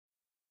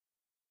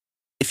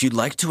If you'd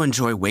like to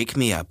enjoy Wake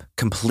Me Up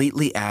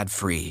completely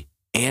ad-free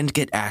and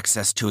get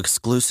access to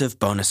exclusive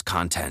bonus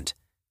content,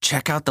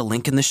 check out the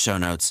link in the show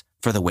notes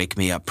for the Wake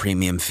Me Up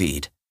premium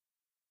feed.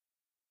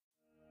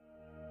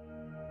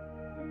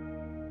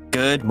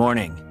 Good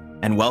morning,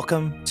 and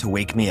welcome to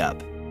Wake Me Up,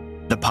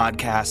 the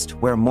podcast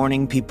where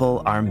morning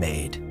people are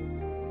made.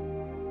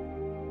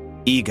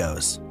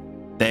 Egos.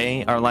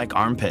 They are like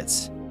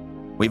armpits.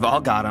 We've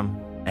all got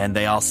them, and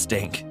they all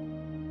stink.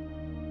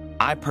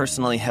 I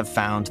personally have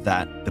found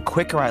that the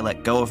quicker I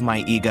let go of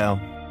my ego,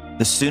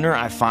 the sooner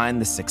I find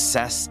the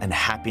success and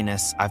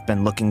happiness I've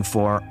been looking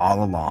for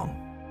all along.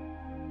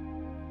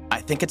 I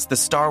think it's the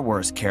Star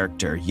Wars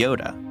character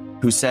Yoda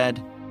who said,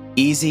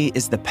 "Easy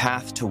is the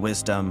path to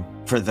wisdom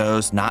for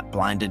those not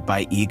blinded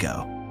by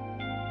ego."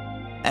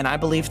 And I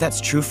believe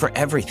that's true for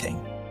everything,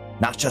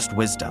 not just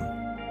wisdom.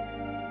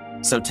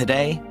 So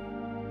today,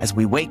 as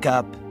we wake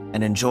up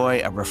and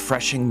enjoy a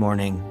refreshing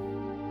morning,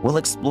 we'll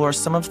explore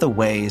some of the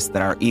ways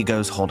that our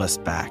egos hold us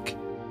back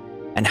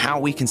and how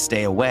we can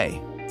stay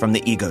away from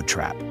the ego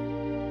trap.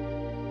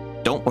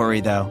 Don't worry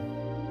though,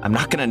 I'm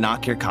not going to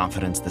knock your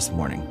confidence this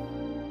morning.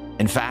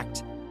 In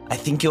fact, I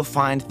think you'll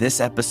find this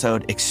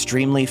episode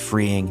extremely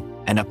freeing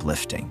and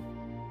uplifting.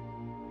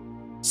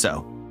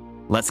 So,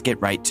 let's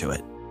get right to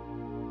it.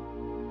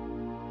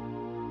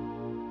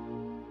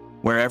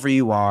 Wherever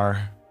you are,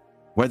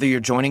 whether you're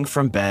joining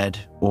from bed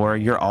or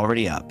you're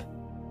already up,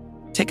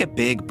 take a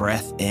big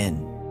breath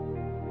in.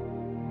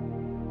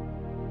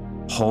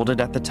 Hold it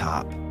at the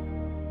top,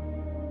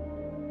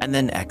 and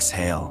then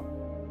exhale.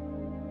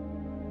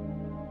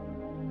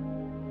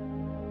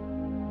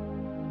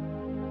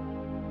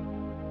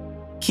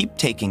 Keep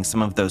taking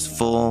some of those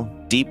full,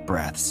 deep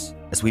breaths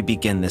as we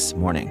begin this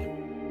morning.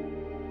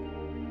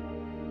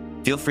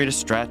 Feel free to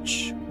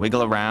stretch,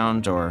 wiggle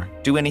around, or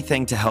do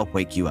anything to help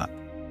wake you up.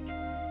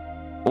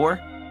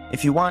 Or,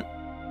 if you want,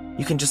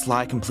 you can just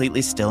lie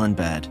completely still in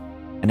bed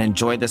and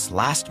enjoy this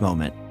last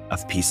moment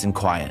of peace and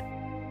quiet.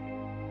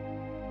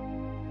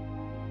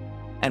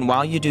 And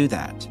while you do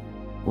that,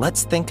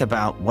 let's think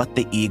about what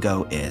the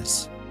ego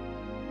is.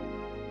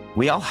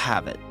 We all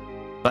have it,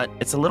 but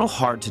it's a little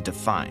hard to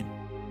define.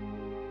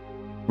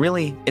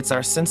 Really, it's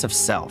our sense of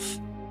self.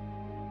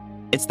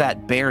 It's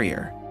that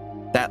barrier,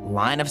 that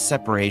line of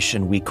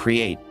separation we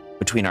create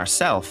between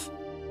ourselves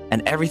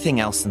and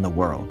everything else in the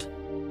world.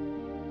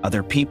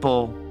 Other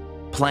people,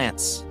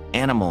 plants,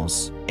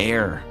 animals,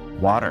 air,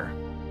 water.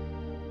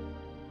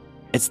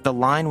 It's the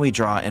line we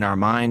draw in our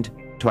mind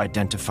to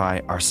identify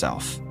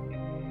ourselves.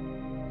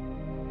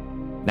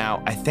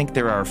 Now, I think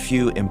there are a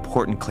few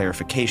important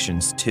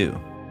clarifications too.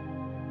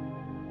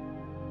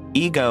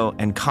 Ego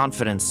and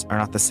confidence are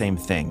not the same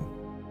thing.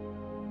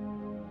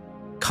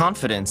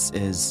 Confidence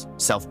is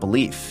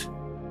self-belief,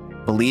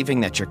 believing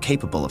that you're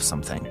capable of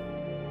something.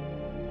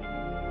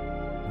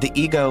 The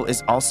ego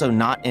is also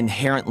not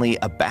inherently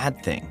a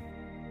bad thing.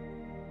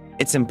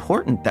 It's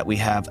important that we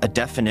have a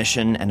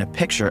definition and a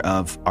picture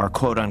of our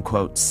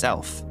quote-unquote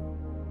self.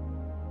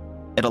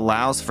 It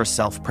allows for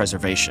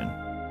self-preservation.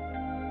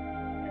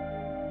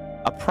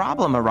 A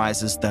problem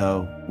arises,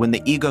 though, when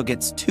the ego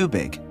gets too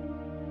big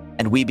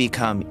and we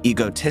become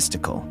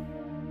egotistical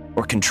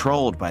or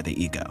controlled by the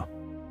ego.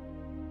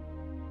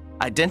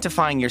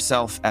 Identifying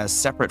yourself as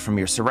separate from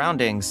your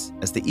surroundings,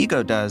 as the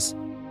ego does,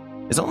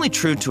 is only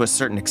true to a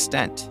certain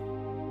extent.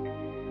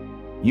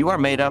 You are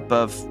made up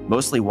of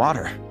mostly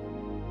water,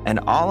 and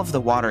all of the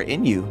water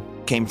in you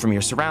came from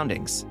your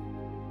surroundings.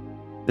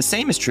 The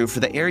same is true for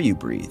the air you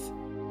breathe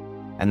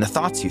and the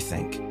thoughts you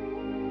think.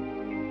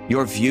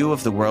 Your view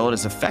of the world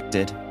is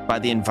affected by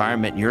the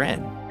environment you're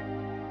in.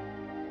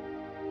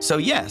 So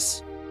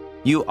yes,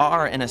 you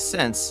are in a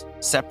sense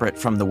separate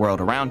from the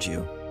world around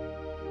you.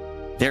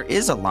 There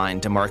is a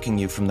line demarking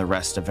you from the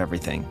rest of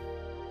everything,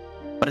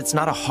 but it's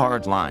not a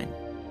hard line.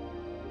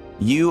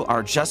 You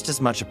are just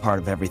as much a part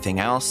of everything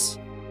else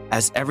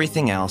as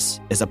everything else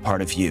is a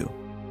part of you.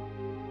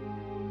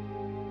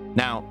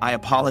 Now, I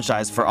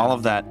apologize for all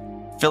of that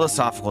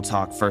philosophical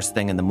talk first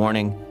thing in the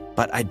morning,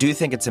 but I do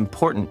think it's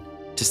important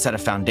to set a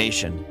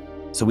foundation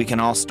so we can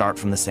all start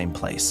from the same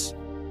place.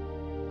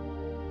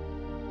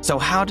 So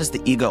how does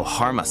the ego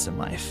harm us in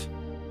life?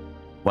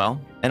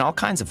 Well, in all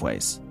kinds of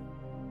ways.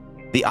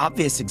 The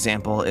obvious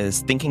example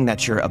is thinking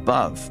that you're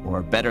above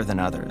or better than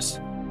others,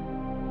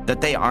 that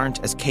they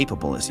aren't as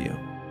capable as you.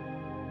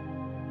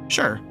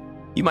 Sure,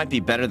 you might be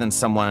better than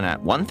someone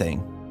at one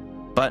thing,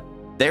 but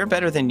they're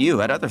better than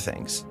you at other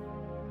things.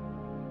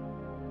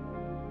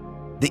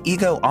 The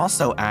ego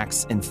also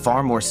acts in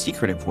far more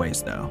secretive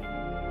ways, though.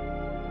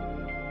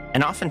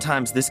 And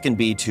oftentimes this can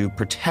be to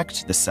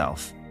protect the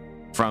self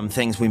from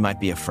things we might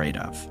be afraid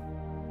of.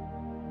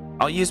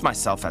 I'll use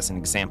myself as an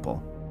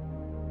example.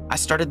 I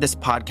started this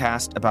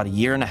podcast about 1.5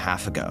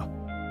 years ago,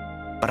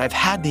 but I've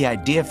had the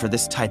idea for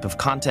this type of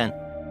content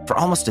for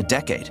almost a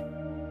decade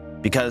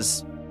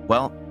because,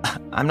 well,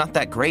 I'm not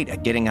that great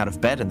at getting out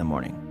of bed in the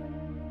morning.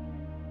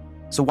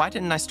 So why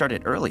didn't I start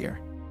it earlier?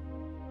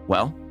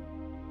 Well,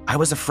 I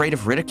was afraid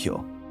of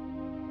ridicule.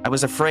 I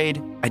was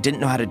afraid I didn't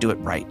know how to do it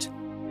right.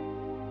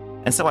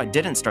 And so I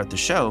didn't start the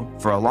show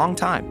for a long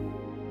time,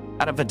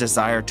 out of a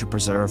desire to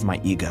preserve my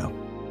ego.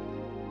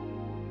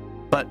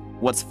 But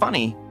what's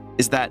funny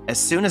is that as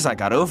soon as I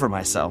got over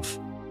myself,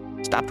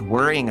 stopped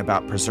worrying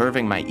about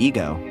preserving my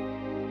ego,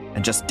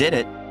 and just did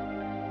it,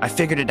 I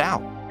figured it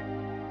out.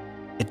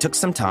 It took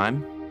some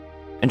time,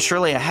 and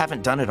surely I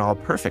haven't done it all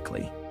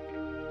perfectly.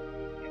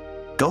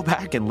 Go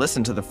back and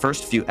listen to the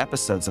first few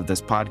episodes of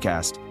this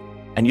podcast,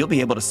 and you'll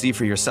be able to see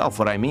for yourself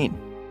what I mean.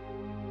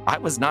 I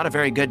was not a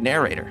very good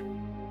narrator.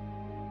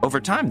 Over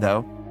time,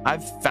 though,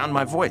 I've found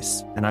my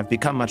voice, and I've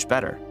become much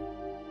better.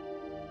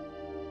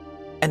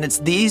 And it's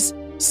these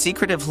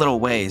secretive little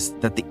ways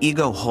that the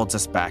ego holds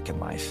us back in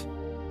life.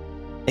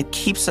 It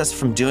keeps us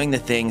from doing the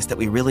things that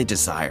we really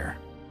desire,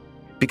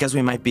 because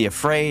we might be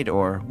afraid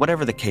or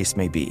whatever the case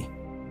may be.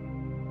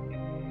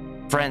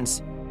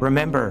 Friends,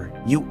 remember,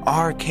 you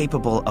are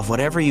capable of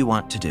whatever you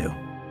want to do.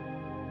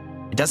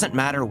 It doesn't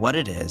matter what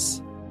it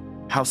is,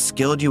 how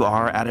skilled you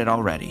are at it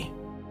already.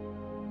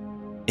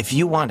 If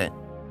you want it,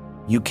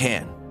 you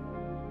can.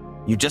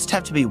 You just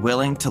have to be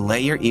willing to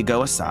lay your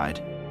ego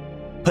aside,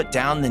 put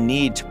down the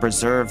need to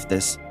preserve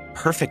this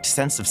perfect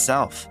sense of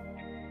self,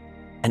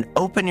 and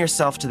open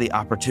yourself to the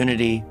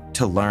opportunity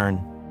to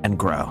learn and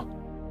grow.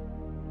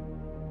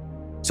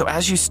 So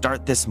as you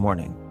start this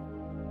morning,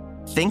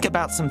 think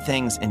about some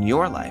things in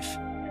your life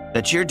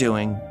that you're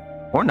doing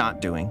or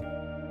not doing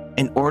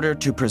in order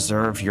to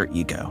preserve your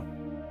ego.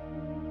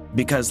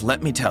 Because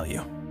let me tell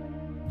you,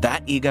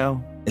 that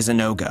ego is a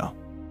no-go.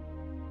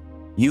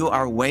 You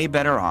are way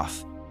better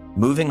off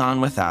moving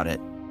on without it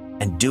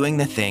and doing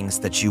the things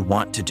that you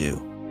want to do.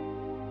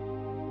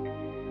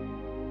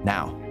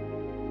 Now,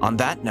 on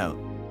that note,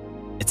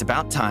 it's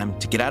about time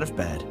to get out of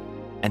bed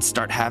and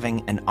start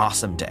having an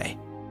awesome day.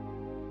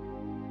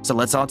 So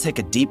let's all take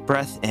a deep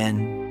breath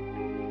in,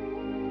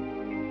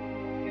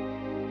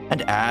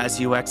 and as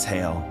you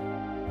exhale,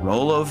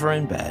 roll over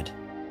in bed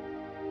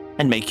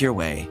and make your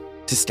way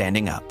to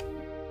standing up.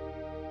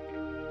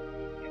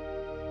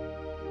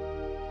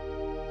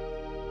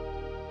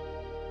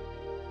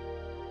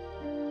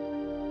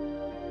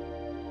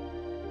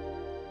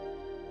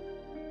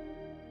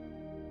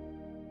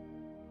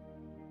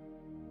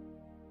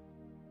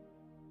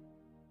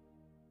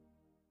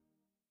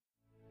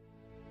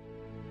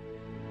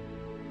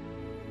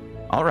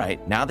 All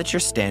right, now that you're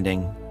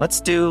standing,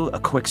 let's do a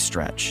quick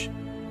stretch.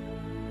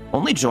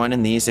 Only join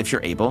in these if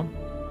you're able,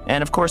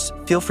 and of course,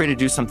 feel free to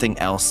do something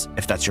else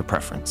if that's your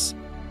preference.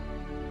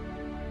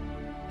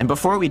 And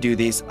before we do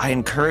these, I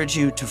encourage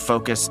you to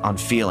focus on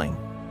feeling,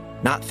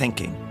 not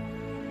thinking.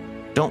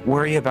 Don't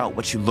worry about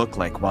what you look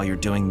like while you're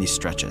doing these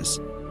stretches,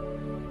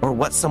 or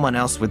what someone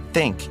else would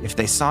think if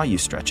they saw you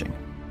stretching.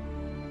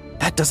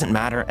 That doesn't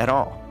matter at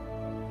all.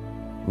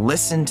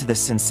 Listen to the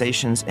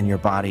sensations in your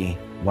body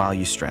while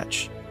you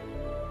stretch.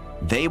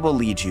 They will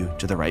lead you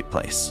to the right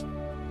place.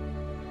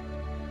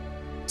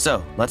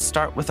 So let's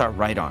start with our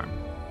right arm.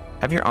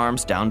 Have your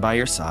arms down by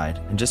your side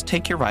and just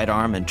take your right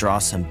arm and draw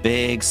some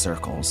big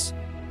circles,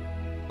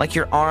 like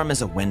your arm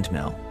is a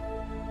windmill.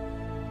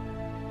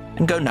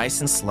 And go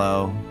nice and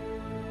slow,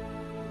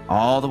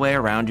 all the way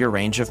around your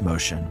range of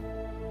motion,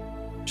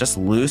 just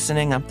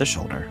loosening up the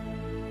shoulder.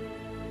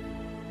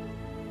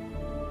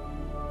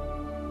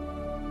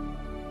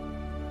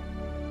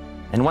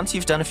 And once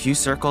you've done a few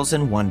circles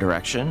in one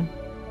direction,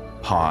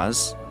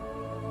 pause,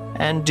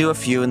 and do a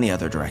few in the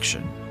other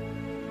direction.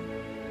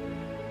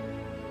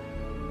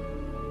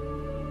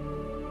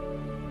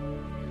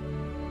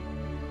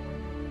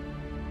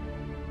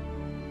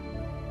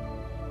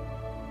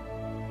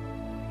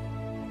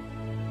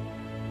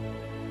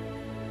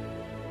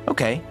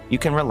 Okay, you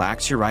can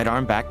relax your right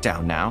arm back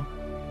down now,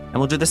 and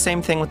we'll do the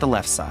same thing with the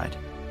left side.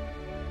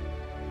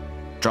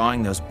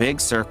 Drawing those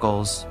big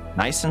circles,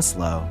 nice and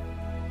slow,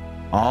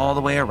 all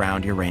the way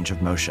around your range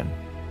of motion.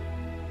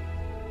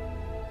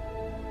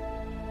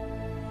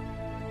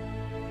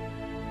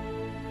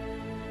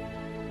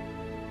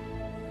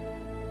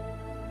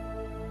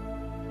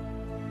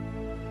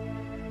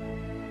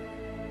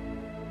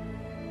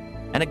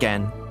 And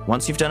again,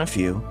 once you've done a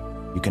few,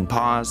 you can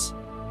pause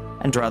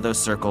and draw those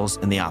circles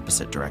in the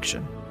opposite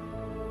direction.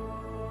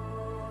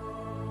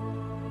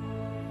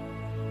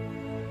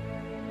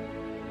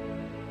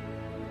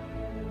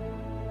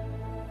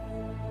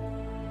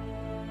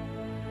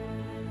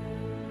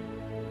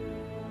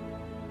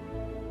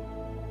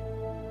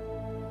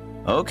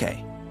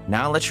 Okay,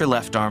 now let your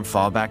left arm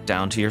fall back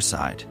down to your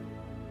side.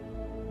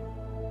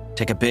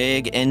 Take a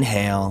big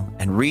inhale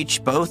and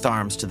reach both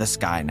arms to the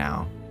sky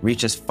now.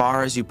 Reach as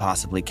far as you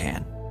possibly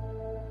can.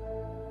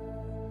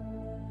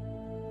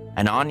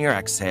 And on your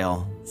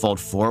exhale, fold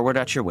forward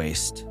at your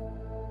waist.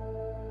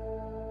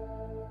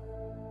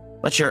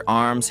 Let your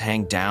arms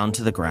hang down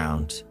to the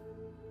ground.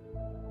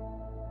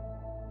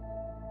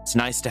 It's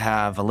nice to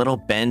have a little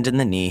bend in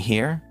the knee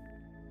here,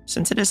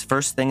 since it is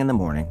first thing in the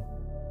morning.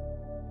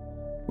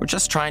 We're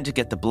just trying to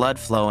get the blood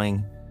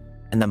flowing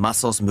and the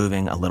muscles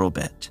moving a little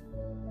bit.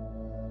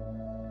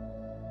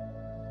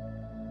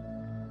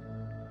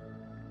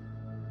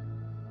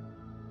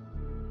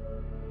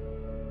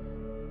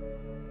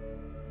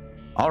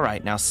 All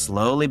right, now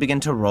slowly begin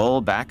to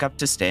roll back up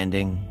to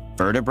standing,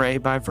 vertebrae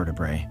by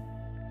vertebrae.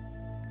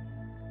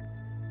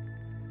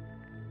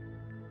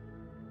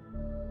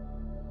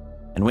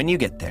 And when you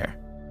get there,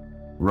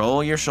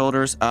 roll your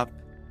shoulders up,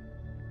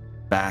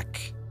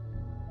 back,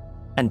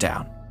 and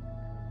down.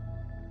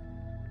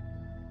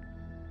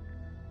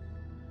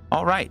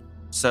 All right,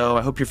 so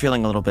I hope you're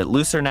feeling a little bit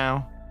looser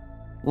now.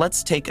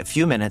 Let's take a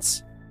few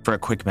minutes for a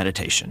quick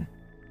meditation.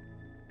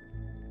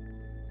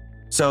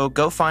 So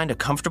go find a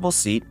comfortable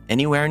seat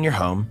anywhere in your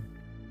home.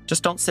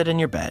 Just don't sit in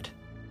your bed.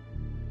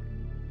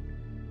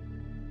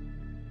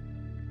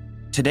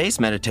 Today's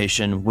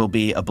meditation will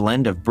be a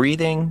blend of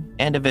breathing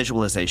and a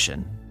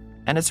visualization,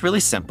 and it's really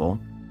simple.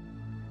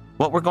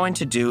 What we're going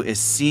to do is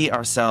see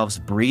ourselves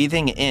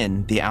breathing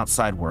in the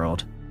outside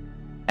world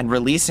and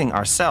releasing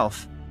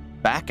ourselves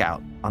back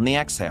out on the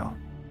exhale.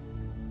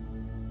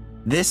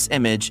 This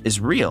image is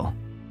real.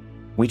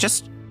 We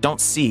just don't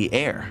see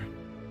air.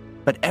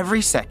 But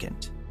every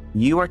second,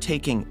 you are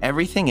taking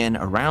everything in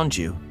around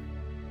you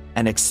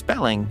and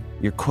expelling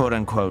your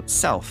quote-unquote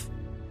self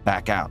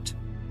back out.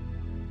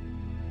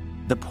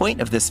 The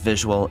point of this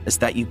visual is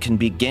that you can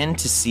begin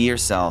to see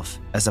yourself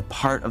as a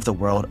part of the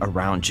world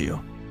around you,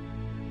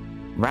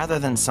 rather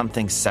than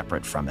something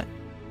separate from it.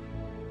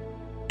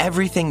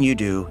 Everything you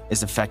do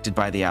is affected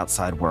by the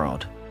outside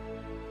world,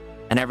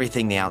 and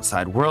everything the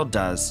outside world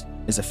does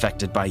is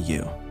affected by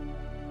you.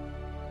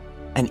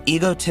 An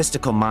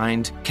egotistical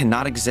mind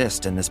cannot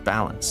exist in this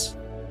balance.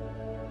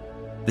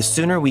 The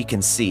sooner we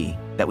can see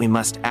that we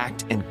must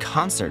act in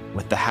concert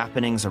with the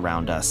happenings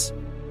around us,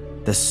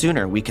 the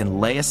sooner we can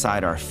lay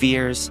aside our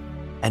fears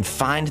and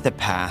find the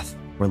path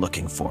we're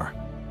looking for.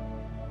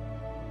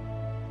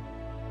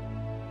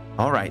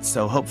 All right,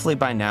 so hopefully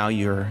by now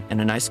you're in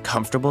a nice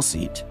comfortable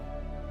seat,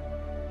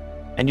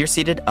 and you're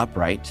seated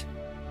upright,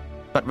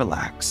 but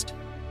relaxed.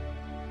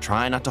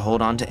 Try not to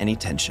hold on to any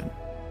tension.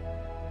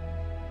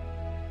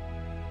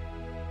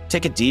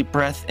 Take a deep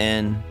breath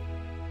in,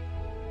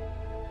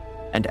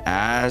 and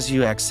as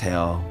you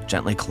exhale,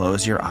 gently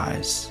close your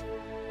eyes.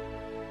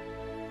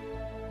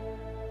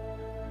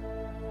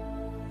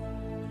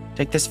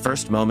 Take this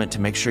first moment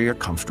to make sure you're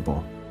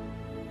comfortable.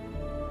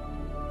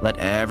 Let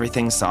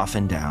everything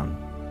soften down.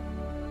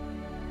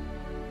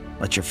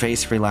 Let your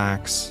face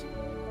relax,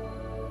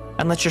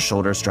 and let your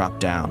shoulders drop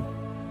down.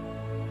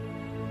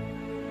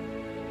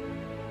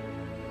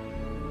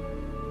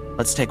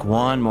 Let's take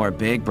one more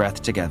big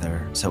breath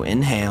together. So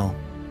inhale,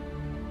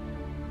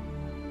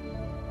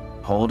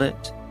 hold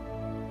it,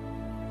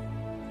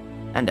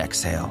 and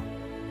exhale.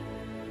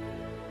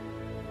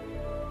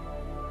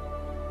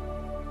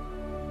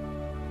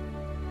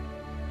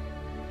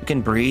 You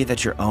can breathe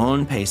at your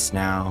own pace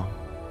now,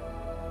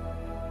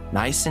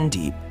 nice and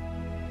deep.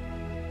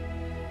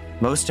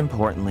 Most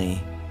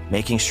importantly,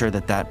 making sure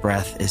that that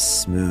breath is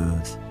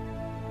smooth.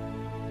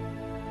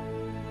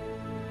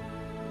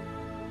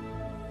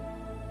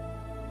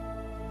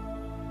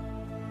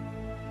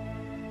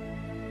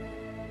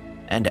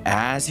 And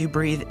as you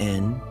breathe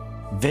in,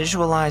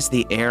 visualize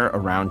the air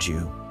around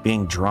you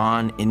being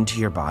drawn into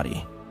your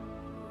body.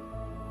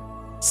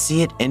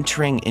 See it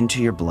entering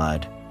into your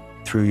blood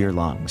through your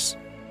lungs.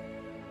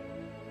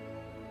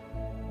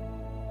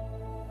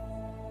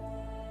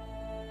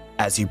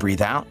 As you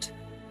breathe out,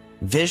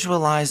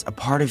 visualize a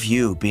part of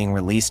you being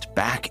released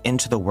back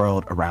into the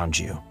world around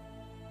you.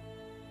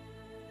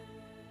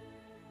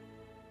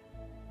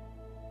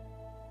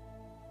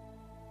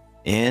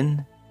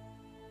 In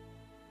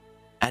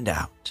and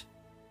out.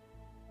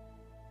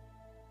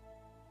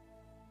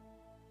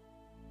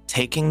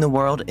 Taking the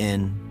world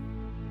in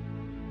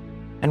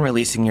and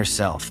releasing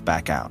yourself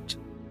back out.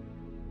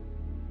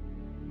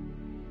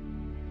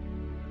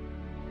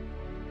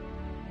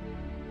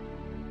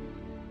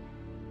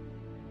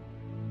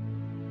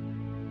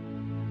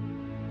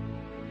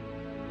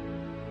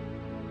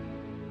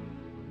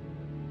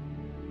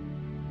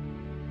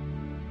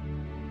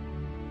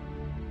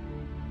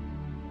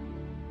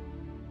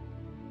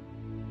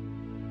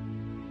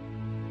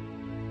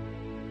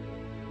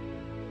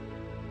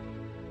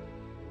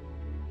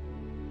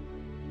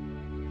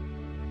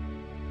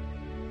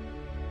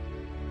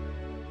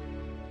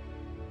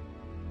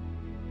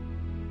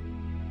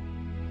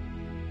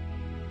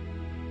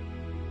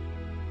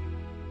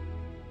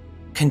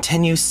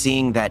 Continue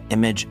seeing that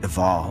image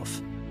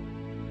evolve.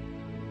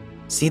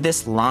 See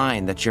this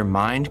line that your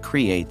mind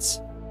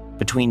creates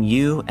between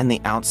you and the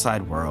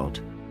outside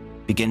world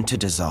begin to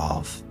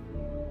dissolve.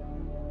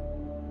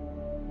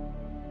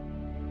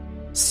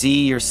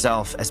 See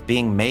yourself as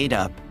being made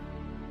up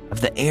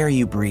of the air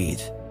you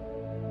breathe.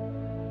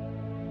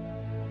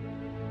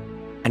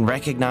 And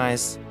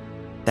recognize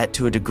that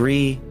to a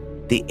degree,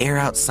 the air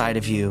outside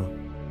of you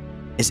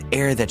is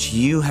air that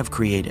you have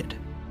created.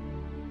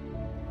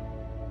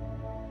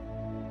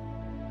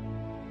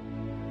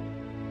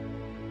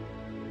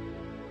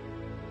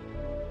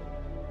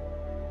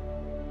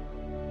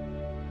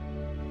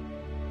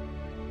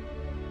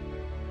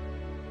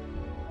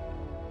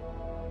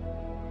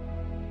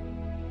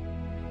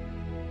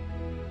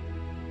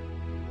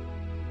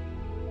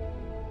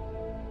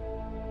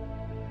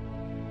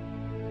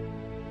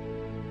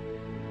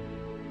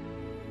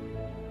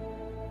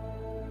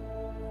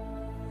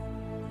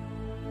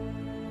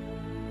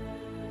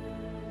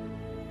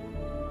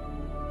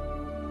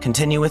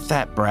 continue with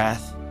that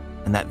breath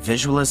and that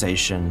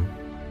visualization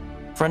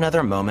for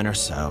another moment or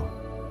so,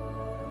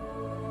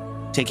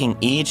 taking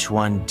each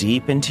one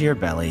deep into your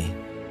belly,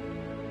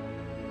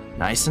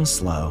 nice and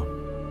slow,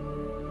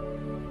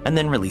 and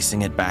then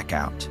releasing it back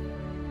out.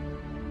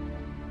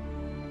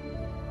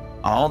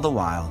 All the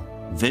while,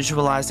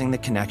 visualizing the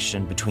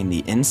connection between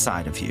the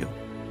inside of you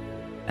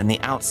and the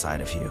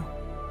outside of you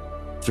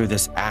through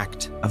this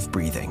act of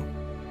breathing.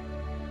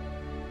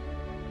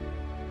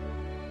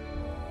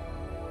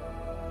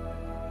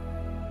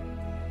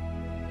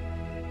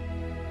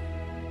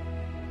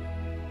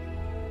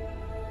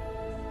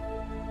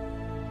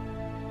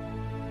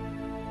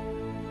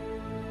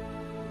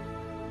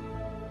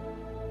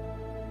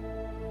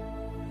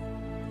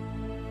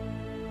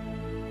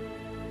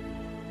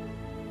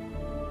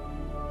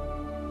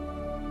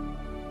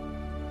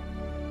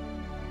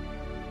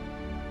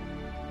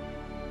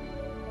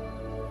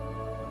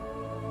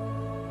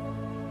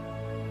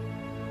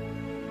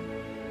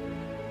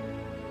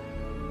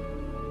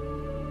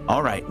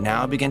 All right,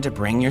 now begin to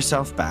bring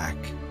yourself back.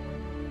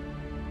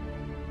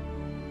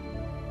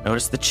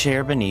 Notice the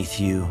chair beneath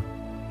you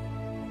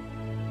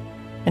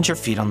and your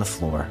feet on the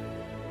floor.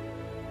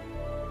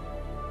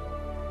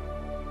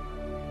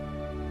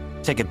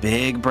 Take a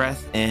big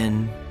breath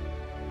in,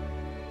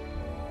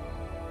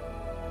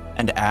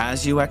 and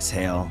as you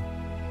exhale,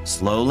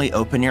 slowly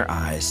open your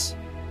eyes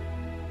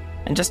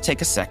and just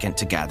take a second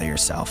to gather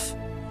yourself.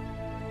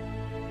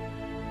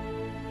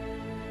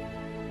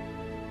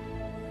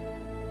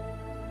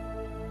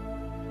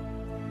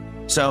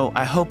 So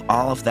I hope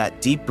all of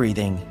that deep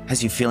breathing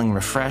has you feeling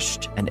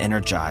refreshed and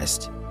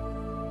energized.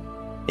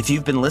 If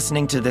you've been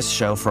listening to this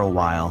show for a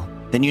while,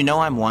 then you know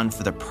I'm one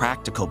for the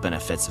practical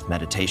benefits of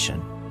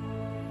meditation.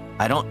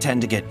 I don't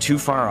tend to get too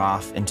far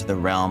off into the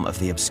realm of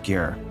the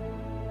obscure.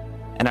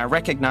 And I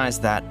recognize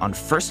that on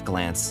first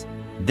glance,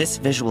 this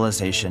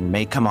visualization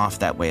may come off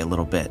that way a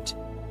little bit.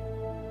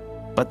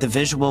 But the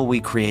visual we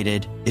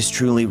created is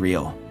truly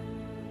real.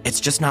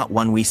 It's just not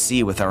one we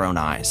see with our own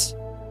eyes.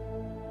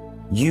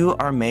 You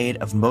are made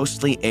of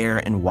mostly air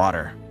and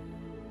water.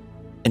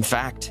 In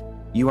fact,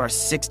 you are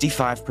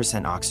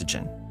 65%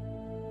 oxygen.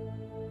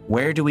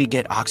 Where do we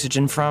get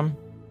oxygen from?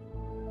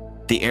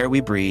 The air we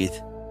breathe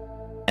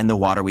and the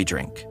water we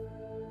drink.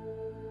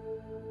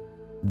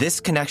 This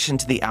connection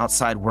to the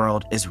outside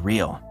world is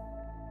real.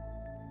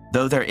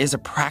 Though there is a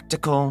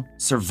practical,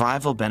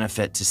 survival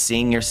benefit to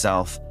seeing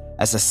yourself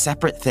as a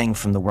separate thing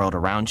from the world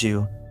around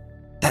you,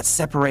 that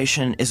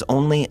separation is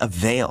only a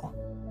veil.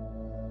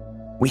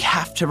 We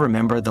have to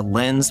remember the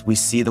lens we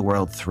see the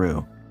world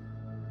through,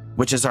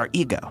 which is our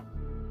ego,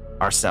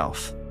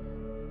 ourself.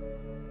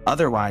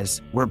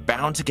 Otherwise, we're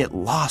bound to get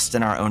lost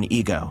in our own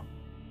ego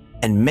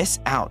and miss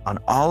out on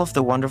all of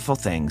the wonderful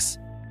things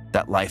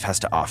that life has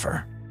to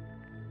offer.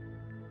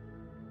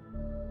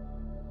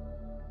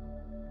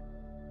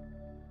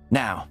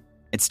 Now,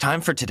 it's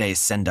time for today's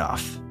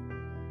send-off.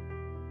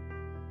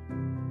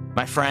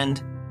 My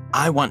friend,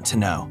 I want to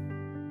know,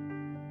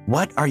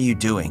 what are you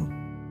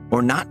doing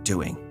or not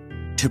doing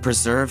to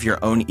preserve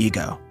your own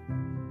ego,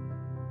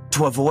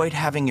 to avoid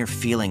having your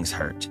feelings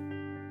hurt?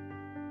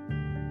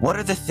 What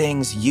are the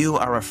things you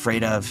are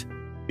afraid of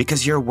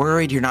because you're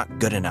worried you're not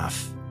good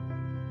enough?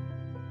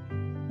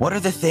 What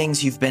are the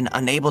things you've been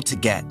unable to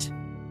get,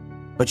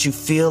 but you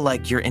feel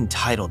like you're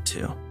entitled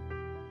to?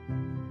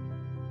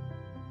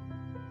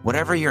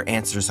 Whatever your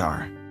answers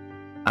are,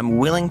 I'm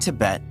willing to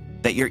bet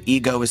that your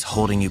ego is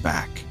holding you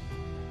back.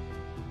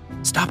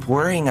 Stop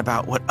worrying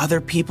about what other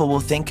people will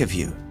think of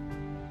you.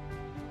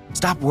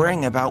 Stop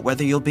worrying about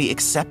whether you'll be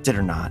accepted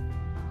or not,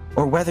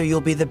 or whether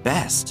you'll be the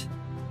best.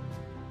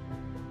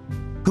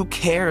 Who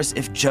cares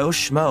if Joe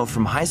Schmo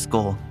from high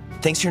school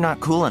thinks you're not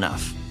cool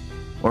enough,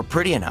 or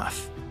pretty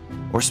enough,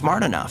 or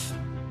smart enough?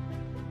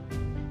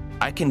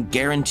 I can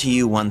guarantee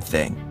you one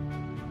thing.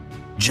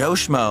 Joe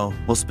Schmo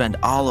will spend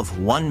all of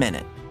 1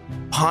 minute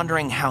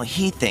pondering how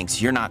he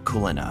thinks you're not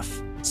cool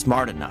enough,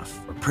 smart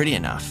enough, or pretty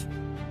enough.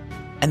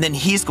 And then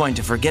he's going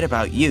to forget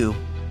about you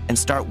and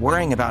start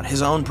worrying about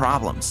his own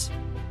problems.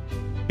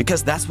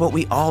 Because that's what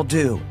we all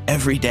do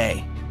every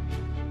day.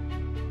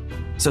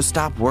 So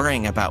stop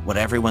worrying about what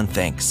everyone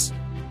thinks,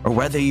 or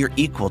whether you're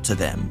equal to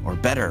them, or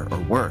better or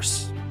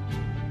worse.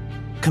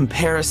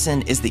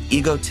 Comparison is the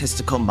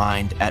egotistical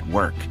mind at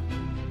work,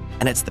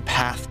 and it's the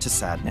path to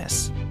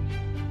sadness.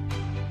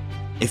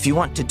 If you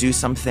want to do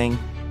something,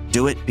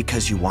 do it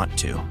because you want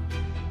to.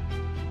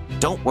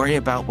 Don't worry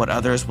about what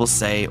others will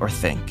say or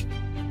think.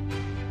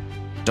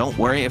 Don't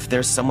worry if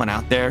there's someone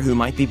out there who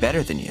might be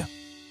better than you.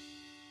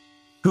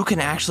 Who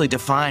can actually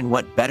define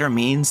what better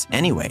means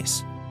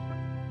anyways?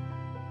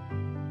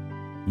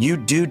 You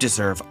do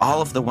deserve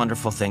all of the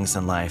wonderful things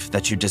in life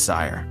that you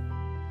desire.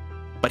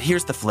 But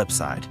here's the flip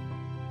side.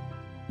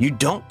 You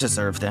don't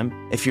deserve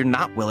them if you're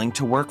not willing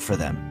to work for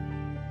them,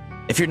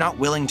 if you're not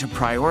willing to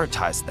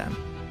prioritize them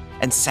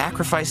and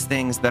sacrifice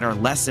things that are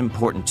less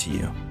important to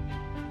you.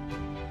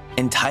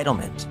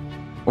 Entitlement,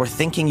 or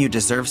thinking you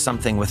deserve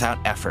something without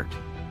effort,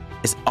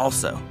 is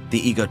also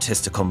the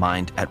egotistical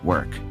mind at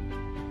work.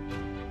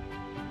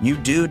 You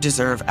do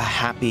deserve a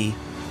happy,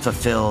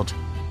 fulfilled,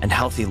 and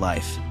healthy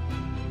life.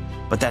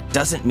 But that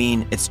doesn't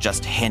mean it's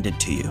just handed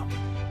to you.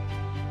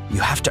 You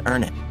have to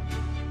earn it.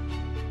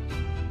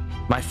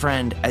 My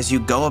friend, as you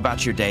go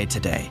about your day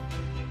today,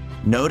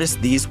 notice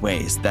these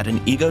ways that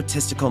an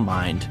egotistical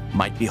mind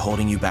might be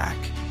holding you back.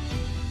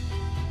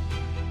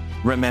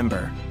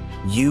 Remember,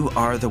 you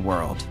are the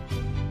world,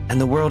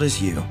 and the world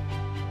is you.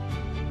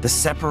 The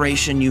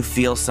separation you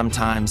feel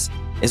sometimes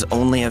is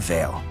only a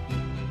veil.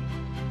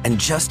 And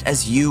just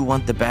as you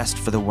want the best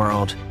for the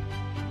world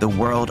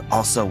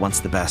also wants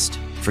the best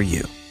for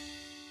you.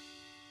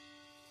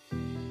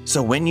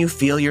 So when you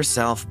feel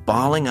yourself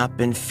balling up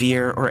in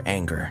fear or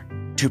anger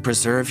to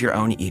preserve your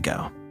own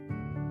ego,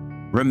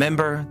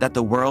 remember that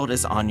the world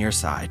is on your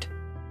side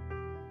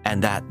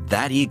and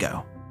that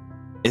ego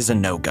is a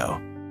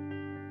no-go.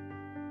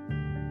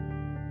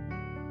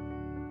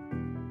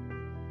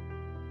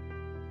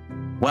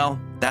 Well,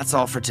 that's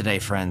all for today,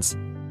 friends.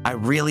 I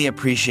really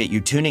appreciate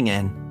you tuning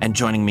in and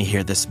joining me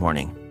here this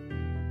morning.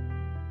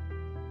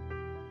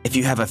 If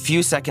you have a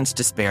few seconds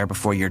to spare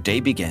before your day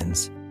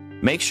begins,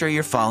 make sure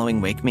you're following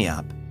Wake Me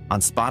Up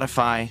on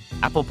Spotify,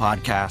 Apple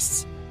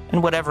Podcasts,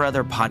 and whatever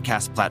other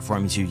podcast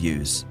platforms you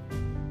use.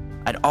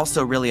 I'd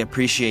also really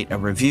appreciate a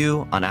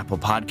review on Apple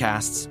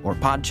Podcasts or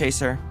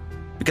Podchaser,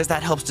 because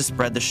that helps to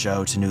spread the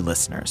show to new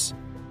listeners.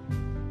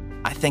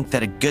 I think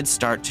that a good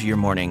start to your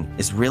morning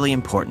is really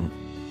important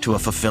to a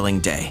fulfilling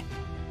day.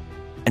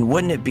 And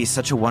wouldn't it be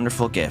such a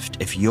wonderful gift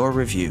if your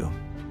review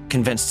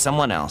convinced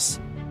someone else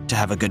to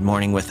have a good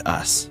morning with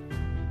us?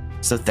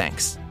 So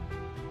thanks.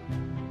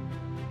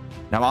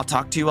 Now I'll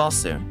talk to you all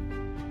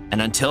soon.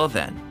 And until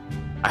then,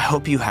 I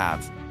hope you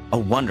have a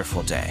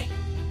wonderful day.